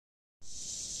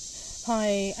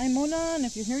Hi, I'm Mona, and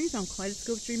if you're here, you found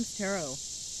Kaleidoscope Dreams Tarot.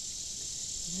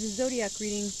 This is a Zodiac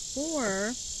reading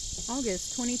for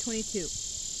August 2022.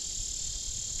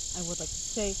 I would like to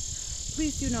say,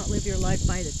 please do not live your life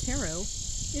by the tarot.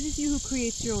 It is you who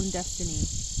creates your own destiny.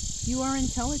 You are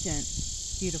intelligent,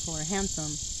 beautiful or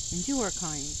handsome, and you are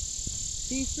kind.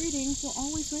 These readings will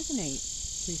always resonate.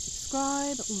 Please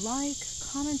subscribe, like,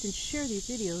 comment, and share these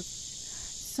videos.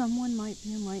 Someone might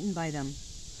be enlightened by them.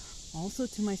 Also,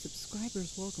 to my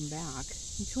subscribers, welcome back.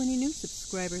 And to any new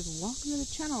subscribers, welcome to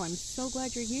the channel. I'm so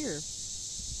glad you're here.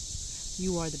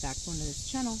 You are the backbone of this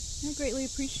channel, and I greatly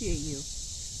appreciate you.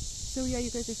 So yeah, you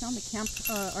guys, I found the camp,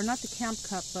 or not the camp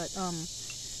cup, but,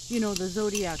 you know, the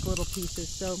Zodiac little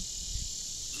pieces. So,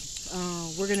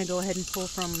 we're going to go ahead and pull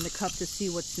from the cup to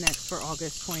see what's next for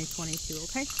August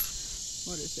 2022, okay?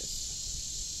 What is this?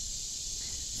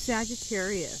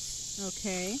 Sagittarius,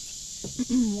 okay?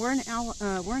 We're in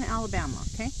Alabama,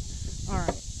 okay? All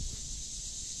right.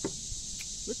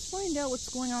 Let's find out what's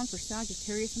going on for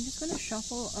Sagittarius. I'm just going to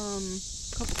shuffle a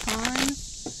couple times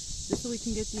just so we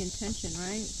can get the intention,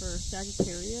 right? For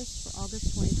Sagittarius, for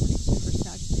August 2022 for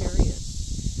Sagittarius.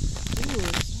 Ooh,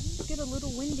 it's starting to get a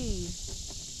little windy.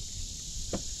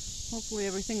 Hopefully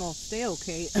everything will stay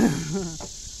okay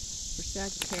for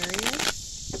Sagittarius.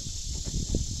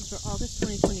 For August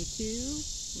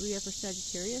 2022. What do we have for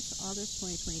Sagittarius? August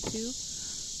 2022.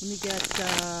 Let me get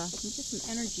some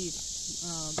energy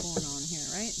going on here,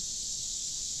 right?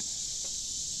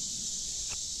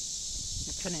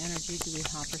 What kind of energy do we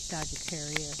have for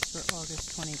Sagittarius for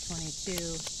August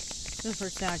 2022? So for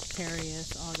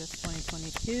Sagittarius, August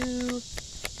 2022.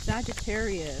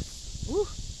 Sagittarius.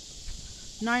 Ooh.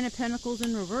 9 of Pentacles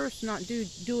in reverse. Not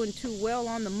doing too well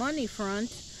on the money front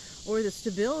or the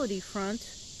stability front.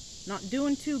 Not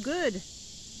doing too good.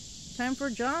 Time for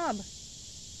a job.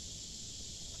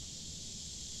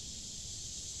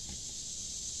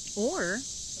 Or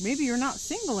maybe you're not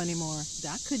single anymore.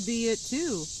 That could be it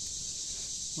too.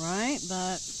 Right?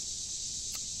 But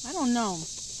I don't know.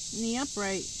 In the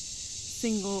upright,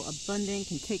 single, abundant,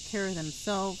 can take care of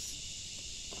themselves.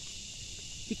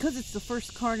 Because it's the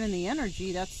first card in the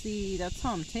energy, that's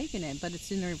how I'm taking it. But it's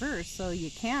in reverse, so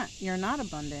you're not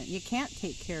abundant. You can't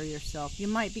take care of yourself. You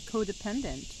might be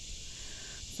codependent.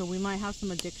 So we might have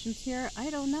some addictions here. I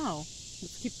don't know.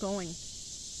 Let's keep going.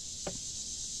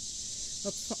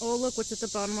 Oh, look, what's at the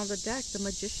bottom of the deck? The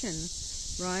Magician,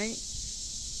 right?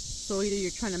 So either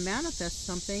you're trying to manifest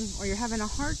something or you're having a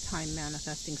hard time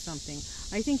manifesting something.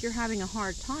 I think you're having a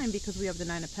hard time because we have the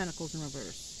 9 of Pentacles in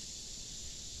reverse.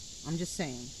 I'm just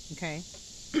saying, okay?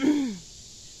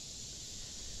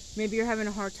 Maybe you're having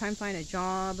a hard time finding a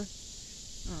job.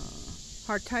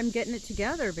 Hard time getting it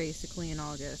together, basically, in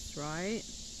August, right?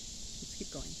 Let's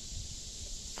keep going.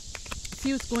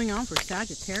 See what's going on for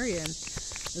Sagittarians.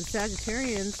 The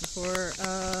Sagittarians for,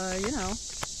 you know,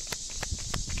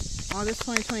 August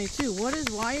 2022.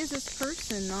 Why is this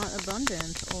person not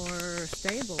abundant or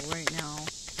stable right now?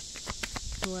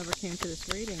 Whoever came to this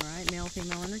reading, right? Male,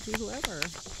 female energy, whoever.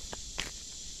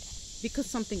 Because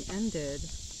something ended.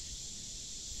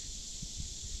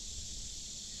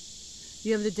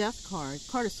 You have the Death card.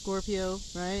 Card of Scorpio,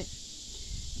 right?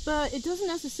 But it doesn't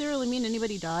necessarily mean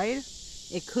anybody died.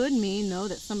 It could mean, though,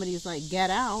 that somebody's like,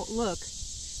 get out. Look.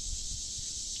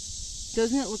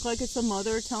 Doesn't it look like it's a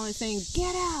mother saying,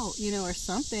 get out, you know, or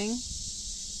something.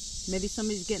 Maybe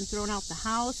somebody's getting thrown out the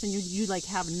house and you like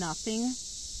have nothing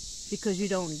because you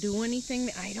don't do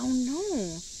anything. I don't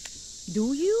know.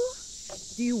 Do you?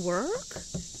 Do you work?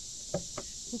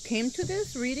 Who came to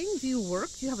this reading? Do you work?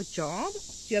 Do you have a job? Do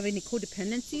you have any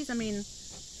codependencies? I mean,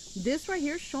 this right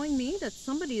here is showing me that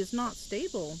somebody is not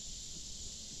stable.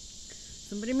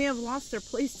 Somebody may have lost their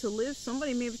place to live.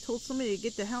 Somebody may have told somebody to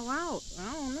get the hell out.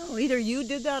 I don't know. Either you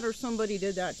did that or somebody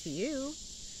did that to you.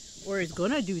 Or is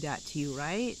going to do that to you,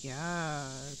 right? Yeah.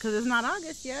 Because it's not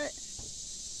August yet.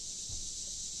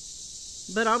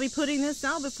 But I'll be putting this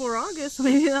out before August. So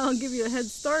maybe that'll give you a head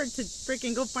start to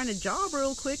freaking go find a job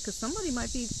real quick. Because somebody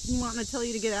might be wanting to tell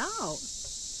you to get out.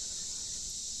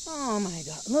 Oh my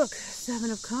God. Look. 7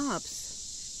 of Cups.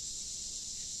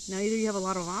 Now, either you have a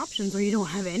lot of options or you don't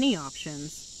have any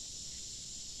options.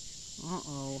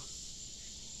 Uh-oh.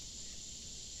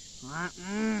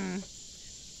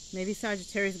 Maybe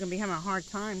Sagittarius is going to be having a hard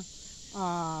time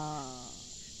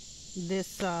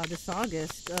this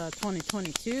August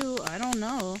 2022. I don't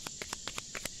know.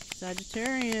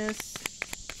 Sagittarius.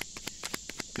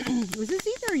 Was this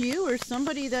either you or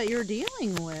somebody that you're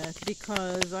dealing with?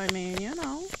 Because, I mean, you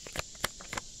know.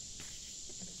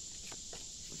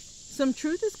 some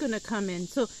truth is going to come in.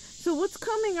 So So what's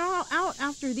coming out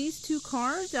after these two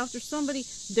cards? After somebody,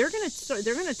 they're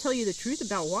gonna tell you the truth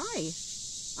about why.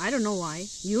 I don't know why.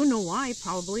 You know why,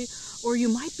 probably. Or you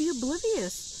might be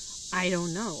oblivious. I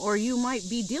don't know. Or you might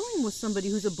be dealing with somebody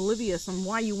who's oblivious on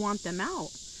why you want them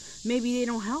out. Maybe they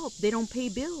don't help. They don't pay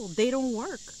bills. They don't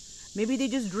work. Maybe they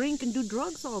just drink and do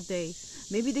drugs all day.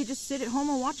 Maybe they just sit at home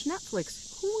and watch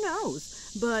Netflix. Who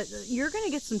knows? But you're going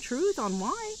to get some truth on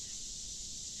why.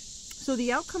 So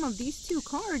the outcome of these two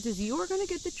cards is you're going to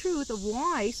get the truth of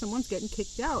why someone's getting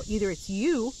kicked out. Either it's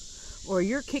you or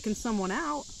you're kicking someone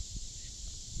out.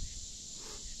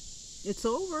 It's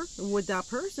over with that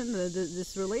person.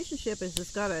 This relationship has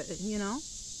just got to, you know,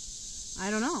 I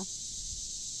don't know.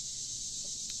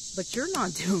 But you're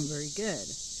not doing very good.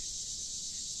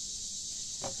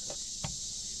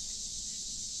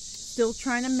 Still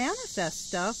trying to manifest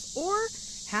stuff or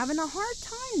having a hard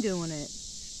time doing it.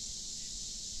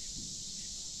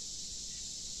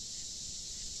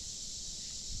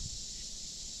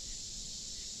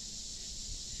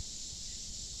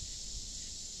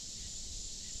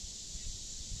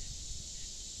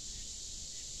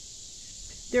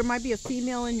 There might be a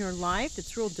female in your life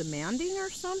that's real demanding or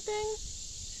something.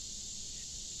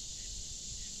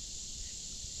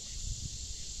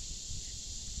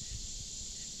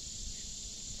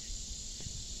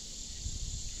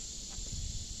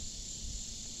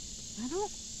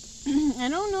 I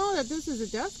don't know that this is a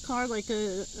death card, like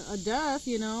a death,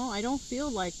 you know. I don't feel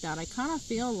like that. I kind of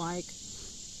feel like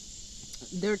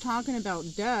they're talking about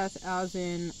death as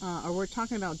in, or we're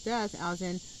talking about death as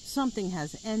in something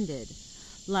has ended.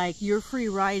 Like your free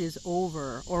ride is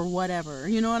over or whatever.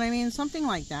 You know what I mean? Something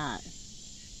like that.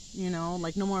 You know,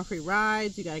 like no more free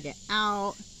rides. You got to get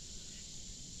out.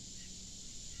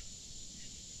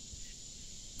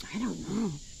 I don't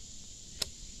know.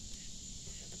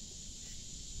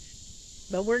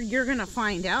 But you're going to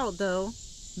find out, though,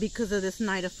 because of this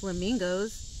Knight of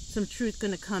Flamingos. Some truth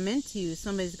going to come into you.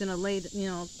 Somebody's going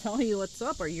to tell you what's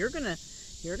up, or you're going to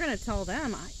tell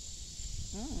them. I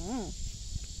don't know.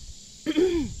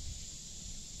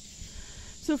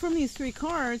 So from these three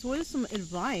cards, what is some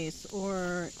advice,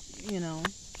 or, you know,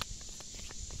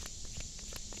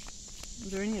 is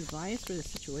there any advice for the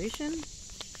situation?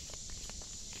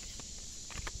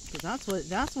 Because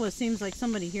that's what it seems like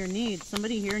somebody here needs.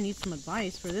 Somebody here needs some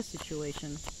advice for this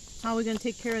situation. How are we going to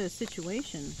take care of the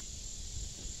situation?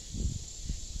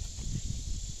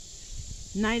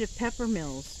 Knight of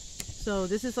Peppermills. So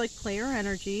this is like player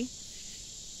energy,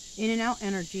 in and out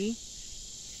energy.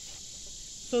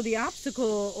 So the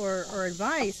obstacle or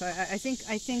advice, I think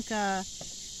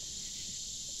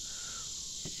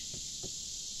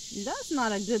that's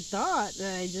not a good thought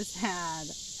that I just had.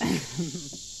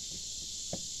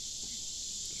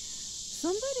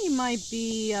 Somebody might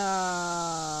be,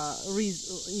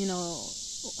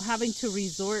 having to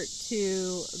resort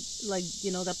to, like,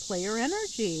 you know, the player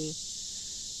energy.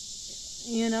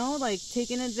 You know, like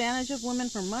taking advantage of women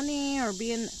for money or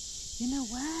being, you know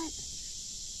what?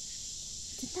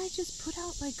 Didn't I just put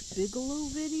out like Bigelow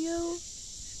video?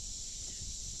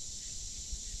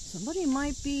 Somebody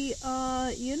might be,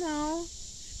 you know,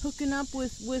 hooking up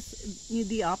with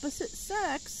the opposite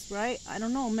sex, right? I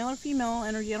don't know, male or female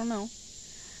energy, I don't know.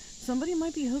 Somebody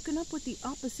might be hooking up with the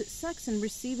opposite sex and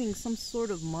receiving some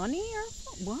sort of money or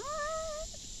what?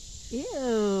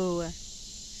 Ew.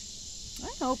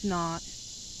 I hope not.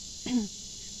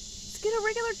 Let's get a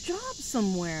regular job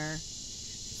somewhere.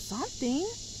 Something.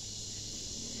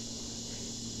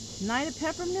 Knight of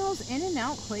Peppermills, in and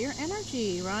out player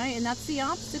energy, right? And that's the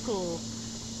obstacle.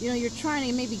 You know, you're trying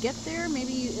to maybe get there.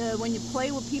 Maybe when you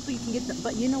play with people, you can get them.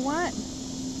 But you know what?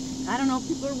 I don't know if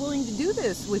people are willing to do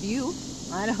this with you.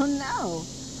 I don't know.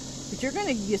 But you're going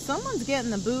to, someone's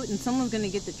getting the boot and someone's going to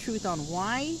get the truth on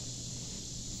why.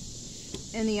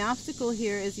 And the obstacle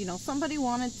here is, you know, somebody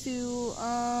wanted to,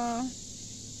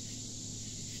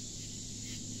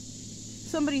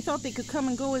 somebody thought they could come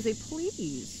and go as they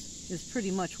please, is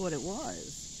pretty much what it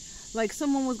was. Like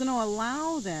someone was going to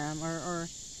allow them, or,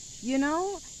 you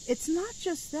know, it's not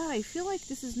just that. I feel like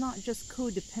this is not just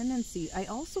codependency. I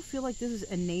also feel like this is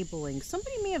enabling.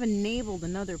 Somebody may have enabled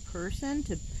another person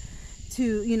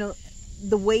to, you know,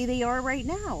 the way they are right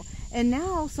now. And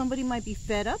now somebody might be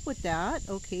fed up with that,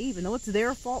 okay, even though it's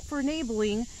their fault for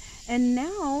enabling. And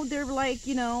now they're like,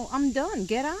 you know, I'm done,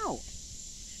 get out.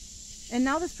 And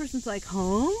now this person's like,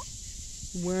 huh?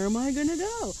 Where am I gonna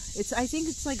go? I think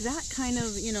it's like that kind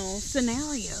of, you know,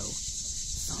 scenario.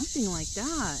 Something like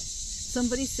that.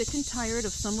 Somebody's sick and tired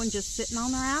of someone just sitting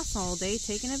on their ass all day,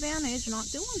 taking advantage, not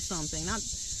doing something. I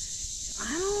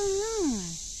don't know.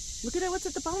 Look at it, what's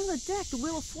at the bottom of the deck, the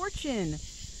Wheel of Fortune.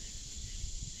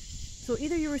 So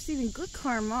either you're receiving good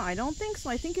karma. I don't think so.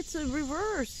 I think it's a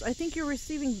reverse. I think you're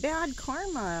receiving bad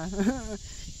karma.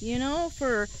 You know,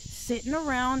 for sitting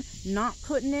around, not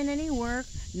putting in any work,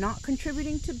 not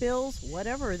contributing to bills,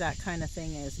 whatever that kind of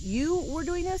thing is. You were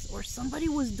doing this, or somebody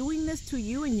was doing this to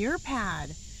you in your pad.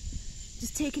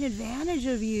 Just taking advantage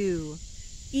of you.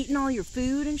 Eating all your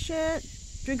food and shit.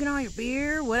 Drinking all your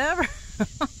beer, whatever.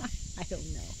 I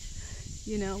don't know.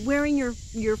 You know, wearing your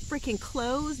freaking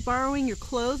clothes, borrowing your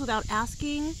clothes without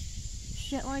asking.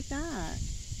 Shit like that.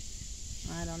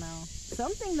 I don't know.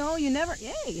 Something though, you never,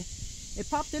 yay. It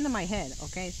popped into my head,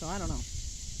 okay? So I don't know.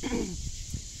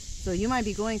 So you might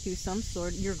be going through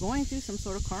you're going through some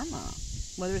sort of karma.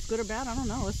 Whether it's good or bad, I don't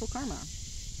know. It's still karma.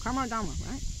 Karma or dharma,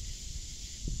 right?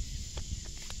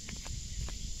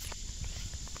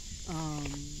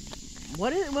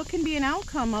 What can be an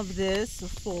outcome of this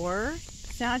for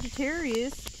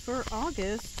Sagittarius for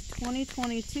August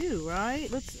 2022,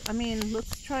 right? Let's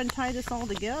try and tie this all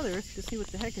together to see what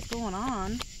the heck is going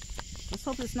on. Let's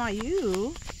hope it's not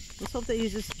you. Let's hope that you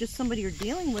just somebody you're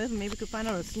dealing with, and maybe we could find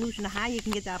out a solution to how you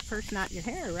can get that person out your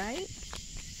hair, right?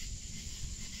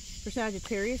 For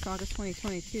Sagittarius, August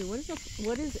 2022,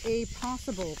 what is a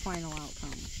possible final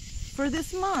outcome for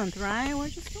this month, right? We're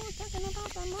just talking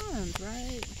about the month,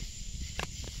 right?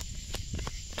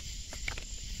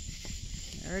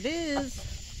 There it is.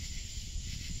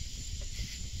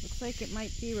 Looks like it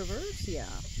might be reversed, yeah.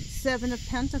 7 of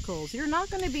Pentacles. You're not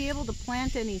going to be able to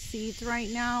plant any seeds right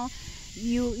now.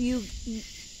 You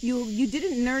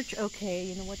didn't nurture. Okay,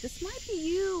 you know what? This might be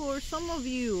you or some of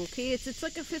you. Okay, it's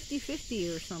like a 50-50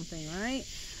 or something, right?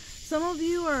 Some of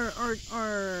you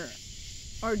are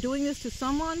doing this to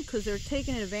someone because they're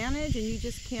taking advantage, and you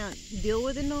just can't deal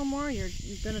with it no more. You're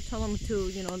gonna tell them to,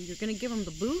 you know, you're gonna give them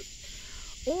the boot,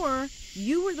 or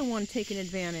you were the one taking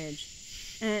advantage,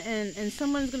 and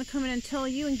someone's gonna come in and tell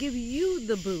you and give you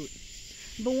the boot.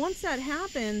 But once that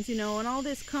happens, you know, and all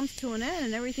this comes to an end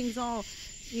and everything's all,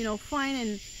 you know, fine,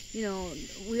 and, you know,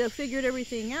 we have figured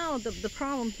everything out, the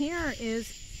problem here is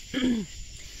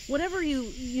whatever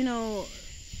you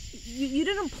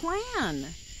didn't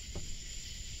plan.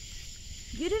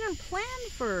 You didn't plan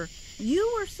for you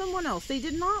or someone else. They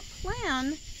did not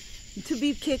plan to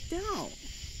be kicked out.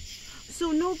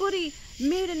 So nobody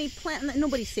made any plan.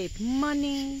 Nobody saved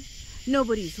money.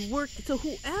 Nobody's worked. So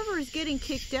whoever is getting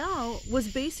kicked out was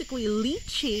basically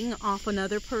leeching off whoever.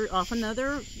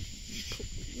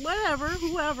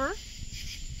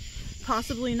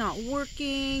 Possibly not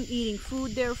working, eating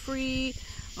food there free.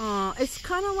 It's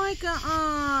kind of like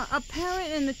a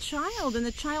parent and a child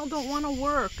don't want to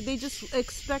work. They just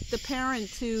expect the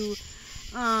parent to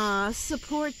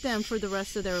support them for the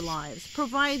rest of their lives,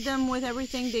 provide them with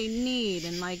everything they need,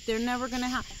 and like they're never gonna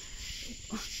have.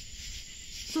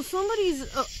 So somebody's,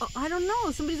 I don't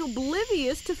know, somebody's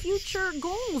oblivious to future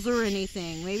goals or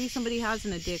anything. Maybe somebody has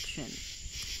an addiction.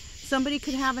 Somebody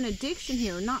could have an addiction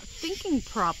here, not thinking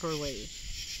properly,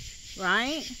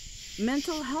 right?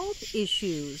 Mental health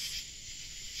issues.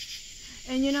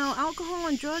 And you know, alcohol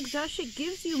and drugs, that shit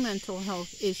gives you mental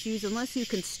health issues unless you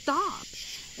can stop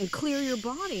and clear your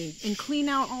body and clean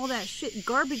out all that shit,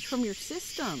 garbage from your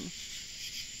system.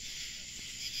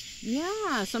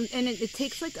 Yeah, and it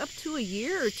takes like up to a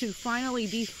year to finally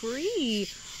be free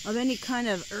of any kind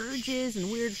of urges and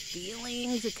weird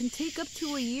feelings. It can take up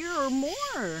to a year or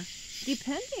more,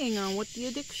 depending on what the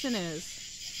addiction is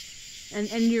and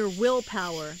your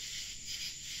willpower.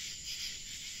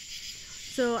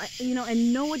 So, you know,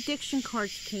 and no addiction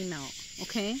cards came out,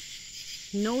 okay?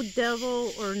 No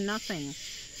devil or nothing,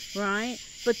 right?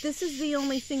 But this is the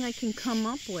only thing I can come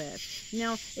up with.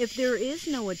 Now, if there is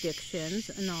no addictions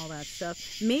and all that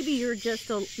stuff, maybe you're just,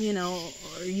 you know,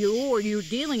 or you're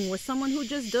dealing with someone who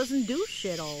just doesn't do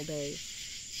shit all day.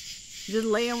 Just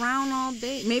lay around all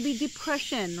day. Maybe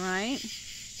depression, right?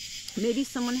 Maybe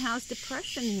someone has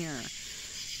depression here.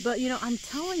 But, you know, I'm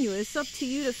telling you, it's up to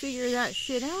you to figure that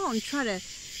shit out and try to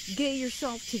get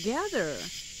yourself together.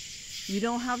 You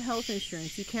don't have health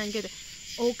insurance. You can't get it.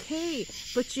 Okay,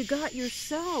 but you got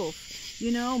yourself.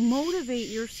 You know, motivate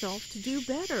yourself to do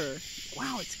better.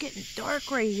 Wow, it's getting dark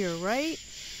right here, right?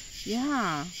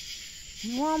 Yeah.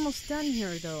 We're almost done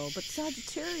here, though. But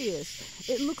Sagittarius,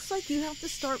 it looks like you have to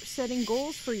start setting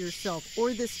goals for yourself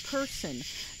or this person.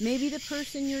 Maybe the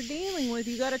person you're dealing with,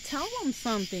 you got to tell them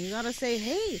something. You got to say,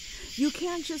 hey, you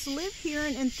can't just live here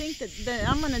and think that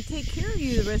I'm going to take care of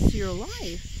you the rest of your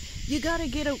life. You got to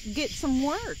get some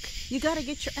work. You got to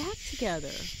get your act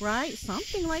together, right?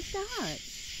 Something like that.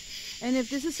 And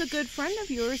if this is a good friend of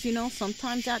yours, you know,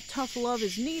 sometimes that tough love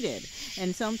is needed.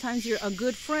 And sometimes a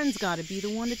good friend's got to be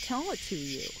the one to tell it to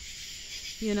you.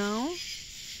 You know?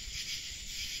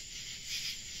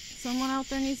 Someone out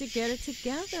there needs to get it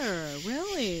together,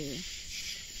 really.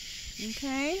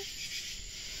 Okay?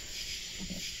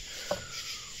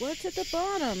 What's at the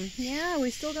bottom? Yeah,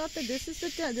 we still got this was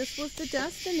the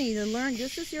destiny to learn.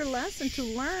 This is your lesson to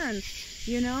learn.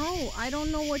 You know, I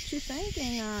don't know what you're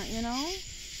thinking, you know?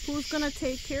 Who's going to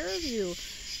take care of you?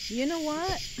 You know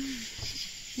what?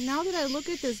 Now that I look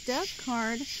at this death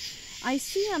card, I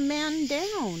see a man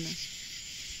down.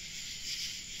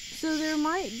 So there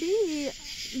might be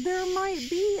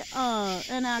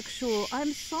an actual,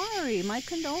 I'm sorry, my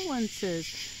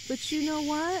condolences. But you know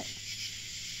what?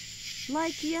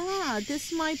 Like, yeah,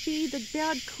 this might be the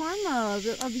bad karma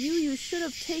of you. You should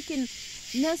have taken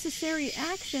necessary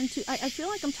action to, I feel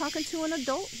like I'm talking to an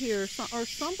adult here, or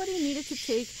somebody needed to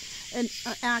take an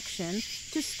action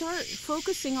to start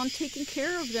focusing on taking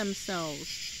care of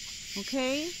themselves.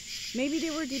 Okay? Maybe they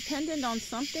were dependent on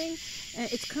something.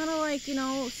 It's kind of like, you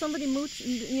know, somebody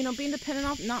being dependent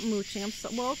on, not mooching,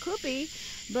 well, it could be,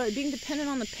 but being dependent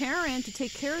on the parent to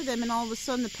take care of them, and all of a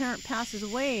sudden the parent passes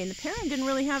away, and the parent didn't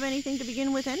really have anything to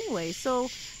begin with anyway, so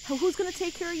who's going to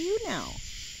take care of you now?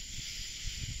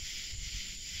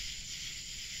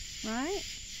 Right?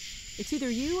 It's either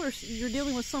you or you're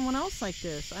dealing with someone else like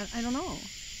this. I don't know.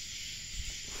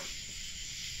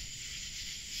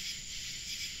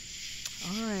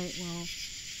 All right, well,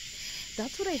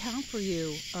 that's what I have for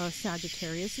you,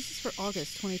 Sagittarius. This is for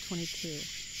August 2022.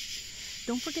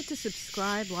 Don't forget to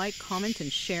subscribe, like, comment,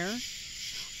 and share.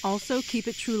 Also, keep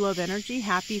it true love energy.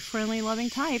 Happy, friendly, loving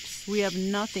types. We have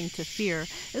nothing to fear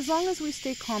as long as we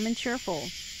stay calm and cheerful.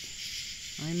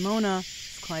 I'm Mona.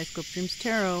 This is Kaleidoscope Dreams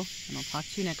Tarot, and I'll talk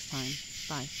to you next time.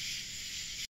 Bye.